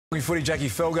Footy, Jackie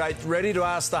Felgate, ready to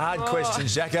ask the hard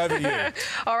questions. Jack, over to you.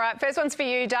 All right, first one's for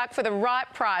you, Duck. For the right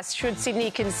price, should Sydney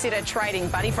consider trading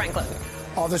Buddy Franklin?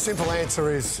 Oh, the simple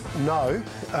answer is no.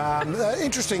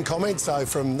 Interesting comments, though,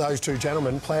 from those two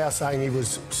gentlemen. Plough saying he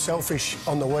was selfish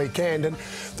on the weekend. And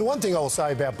the one thing I'll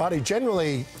say about Buddy,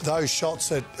 generally those shots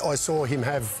that I saw him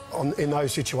have in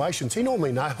those situations, he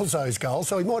normally nails those goals,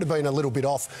 so he might have been a little bit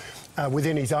off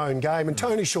within his own game. And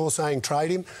Tony Shaw saying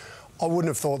trade him, I wouldn't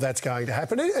have thought that's going to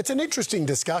happen. It's an interesting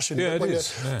discussion. Yeah, when it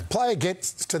is. a player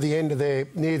gets to the end of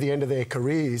near the end of their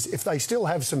careers, if they still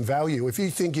have some value, if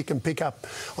you think you can pick up,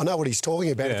 I know what he's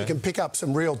talking about, if you can pick up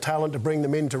some real talent to bring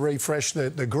them in to refresh the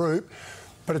group,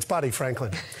 but it's Buddy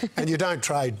Franklin. And you don't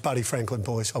trade Buddy Franklin,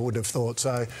 boys, I wouldn't have thought.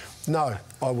 So, no,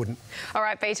 I wouldn't. All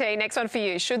right, BT, next one for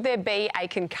you. Should there be a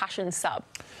concussion sub?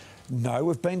 No,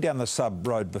 we've been down the sub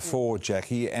road before,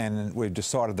 Jackie, and we've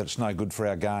decided that it's no good for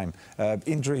our game.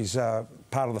 Injuries are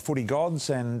part of the footy gods,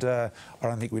 and I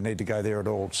don't think we need to go there at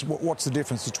all. So what's the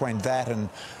difference between that and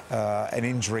an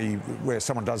injury where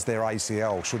someone does their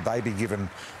ACL? Should they be given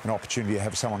an opportunity to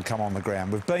have someone come on the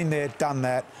ground? We've been there, done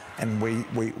that, and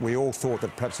we all thought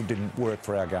that perhaps it didn't work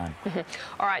for our game.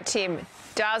 All right, Tim,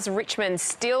 does Richmond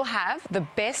still have the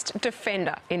best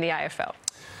defender in the AFL?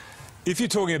 If you're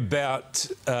talking about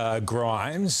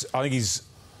Grimes, I think he's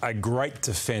a great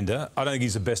defender. I don't think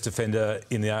he's the best defender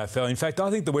in the AFL. In fact, I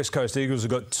think the West Coast Eagles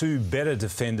have got two better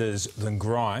defenders than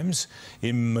Grimes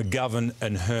in McGovern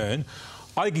and Hearn.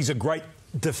 I think he's a great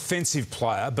defensive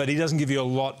player, but he doesn't give you a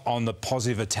lot on the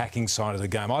positive attacking side of the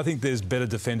game. I think there's better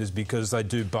defenders because they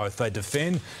do both. They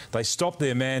defend, they stop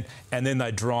their man, and then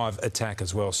they drive attack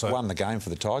as well. So won the game for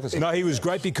the Tigers. No, he was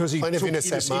great because he took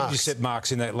intercept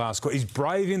marks in that last quarter. He's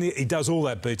brave he does all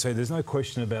that, BT. There's no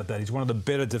question about that. He's one of the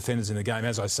better defenders in the game,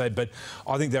 as I say. But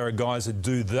I think there are guys that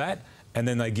do that, and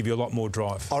then they give you a lot more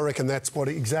drive. I reckon that's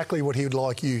exactly what he would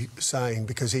like you saying,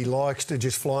 because he likes to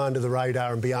just fly under the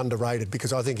radar and be underrated,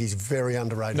 because I think he's very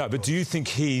underrated. No, but do you think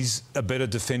he's a better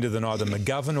defender than either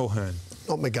McGovern or Hearn?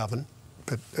 Not McGovern,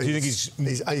 but do you think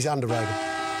he's underrated?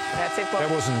 That's it, Bob.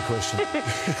 That wasn't the question.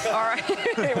 All right,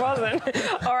 it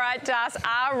wasn't. All right, Das,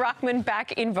 are ruckman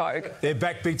back in vogue? They're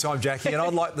back big time, Jackie, and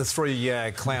I'd like the three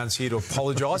clowns here to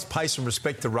apologise, pay some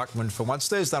respect to ruckman for once.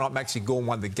 Thursday night, Maxi Gawn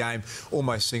won the game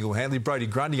almost single-handedly. Brodie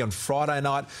Grundy on Friday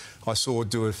night, I saw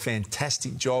do a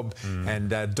fantastic job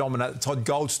and dominate. Todd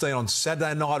Goldstein on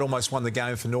Saturday night almost won the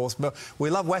game for North. We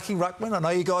love whacking ruckman. I know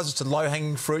you guys, it's a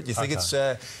low-hanging fruit. You think it's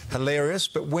hilarious,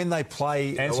 but when they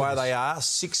play the way they are,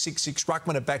 6-6-6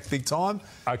 ruckman are back big time.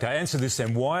 OK, answer this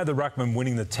then. Why are the ruckmen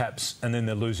winning the taps and then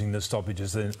they're losing the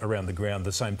stoppages around the ground,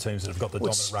 the same teams that have got the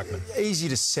dominant ruckman? It's easy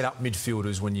to set up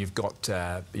midfielders when you've got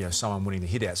someone winning the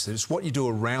hit-outs. It's what you do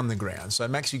around the ground. So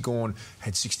Maxi Gawn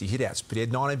had 60 hit-outs, but he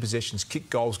had 19 possessions, kicked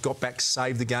goals, got back,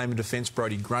 saved the game in defence.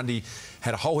 Brodie Grundy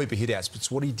had a whole heap of hit-outs, but it's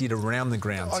what he did around the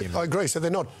ground, Tim. I agree. So they're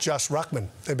not just ruckmen.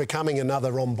 They're becoming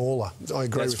another on-baller. I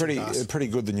agree with you. That's pretty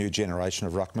good, the new generation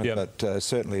of ruckmen, but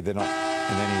certainly they're not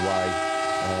in any way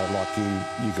like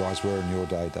you guys were in your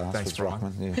day, Das. Thanks,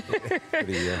 ruckman.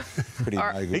 Yeah, pretty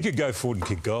no good. He could go forward and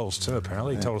kick goals too,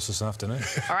 apparently. He told us this afternoon.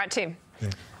 All right, Tim.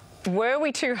 Were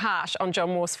we too harsh on John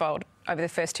Worsfold over the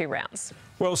first two rounds?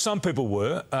 Well, some people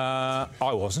were. I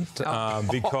wasn't,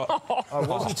 because I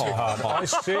wasn't too hard. I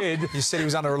said... You said he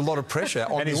was under a lot of pressure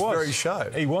on this very show.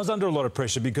 He was under a lot of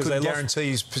pressure because couldn't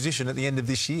guarantee his position at the end of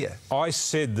this year. I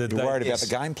said that... You're worried about the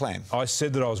game plan. I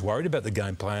said that I was worried about the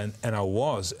game plan, and I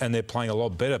was, and they're playing a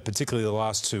lot better, particularly the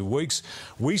last 2 weeks.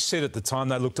 We said at the time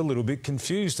they looked a little bit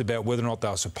confused about whether or not they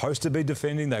were supposed to be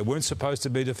defending, they weren't supposed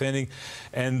to be defending,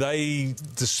 and they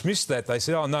dismissed that. They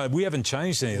said, oh, no, we haven't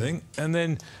changed anything. And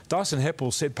then Dyson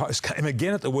Heppel said post-game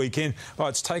again at the weekend, oh,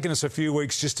 it's taken us a few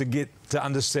weeks just to get to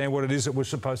understand what it is that we're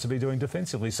supposed to be doing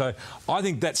defensively. So I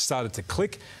think that started to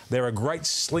click. They're a great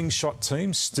slingshot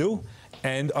team still,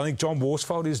 and I think John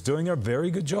Worsfold is doing a very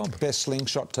good job. Best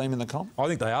slingshot team in the comp? I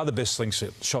think they are the best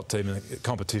slingshot team in the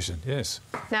competition, yes.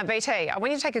 Now, BT, I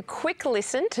want you to take a quick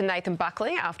listen to Nathan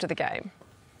Buckley after the game.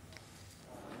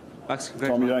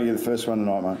 Tom, you don't get the first one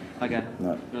tonight, mate. OK.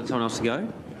 No. You want someone else to go?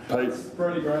 Pete.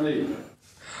 Brodie Grundy.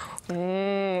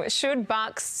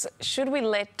 Should we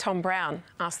let Tom Brown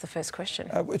ask the first question?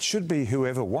 It should be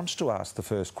whoever wants to ask the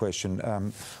first question.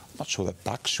 I'm not sure that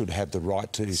Bucks should have the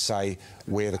right to say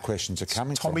where the questions are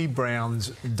coming from. Tommy Brown's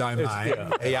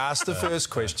domain. He asked the first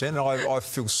question, and I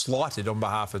feel slighted on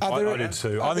behalf of... I did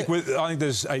too. I think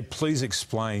there's a please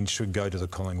explain should go to the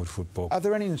Collingwood Football. Are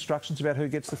there any instructions about who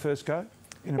gets the first go?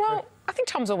 Well, I think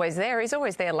Tom's always there. He's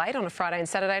always there late on a Friday and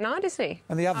Saturday night, isn't he?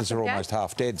 And the others After are the game. almost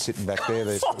half dead sitting back there.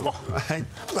 I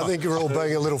think you're all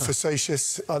being a little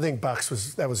facetious. I think Bucks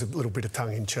was a little bit of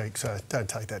tongue in cheek, so don't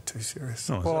take that too serious.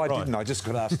 Oh, Well, I right? didn't. I just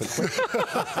got asked the question.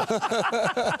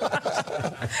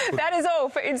 That is all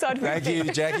for Inside Footy. Thank you,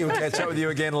 Jackie. We'll catch up with you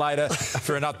again later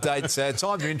for an update.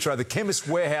 Time to intro the Chemist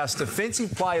Warehouse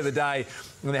Defensive Play of the Day.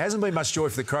 And there hasn't been much joy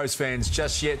for the Crows fans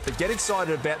just yet, but get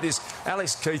excited about this.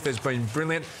 Alex Keith has been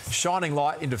brilliant, shining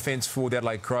light in defence for the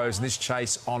Adelaide Crows, and this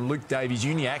chase on Luke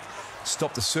Davies-Uniacke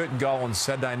stopped a certain goal on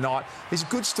Saturday night. It's a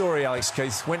good story, Alex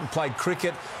Keith. Went and played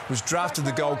cricket, was drafted to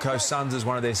the Gold Coast Suns as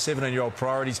one of their 17-year-old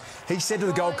priorities. He said to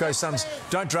the Gold Coast Suns,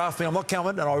 don't draft me, I'm not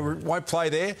coming, and I won't play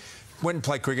there. Went and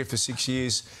played cricket for 6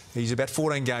 years. He's about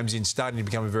 14 games in, starting to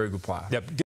become a very good player. Yep.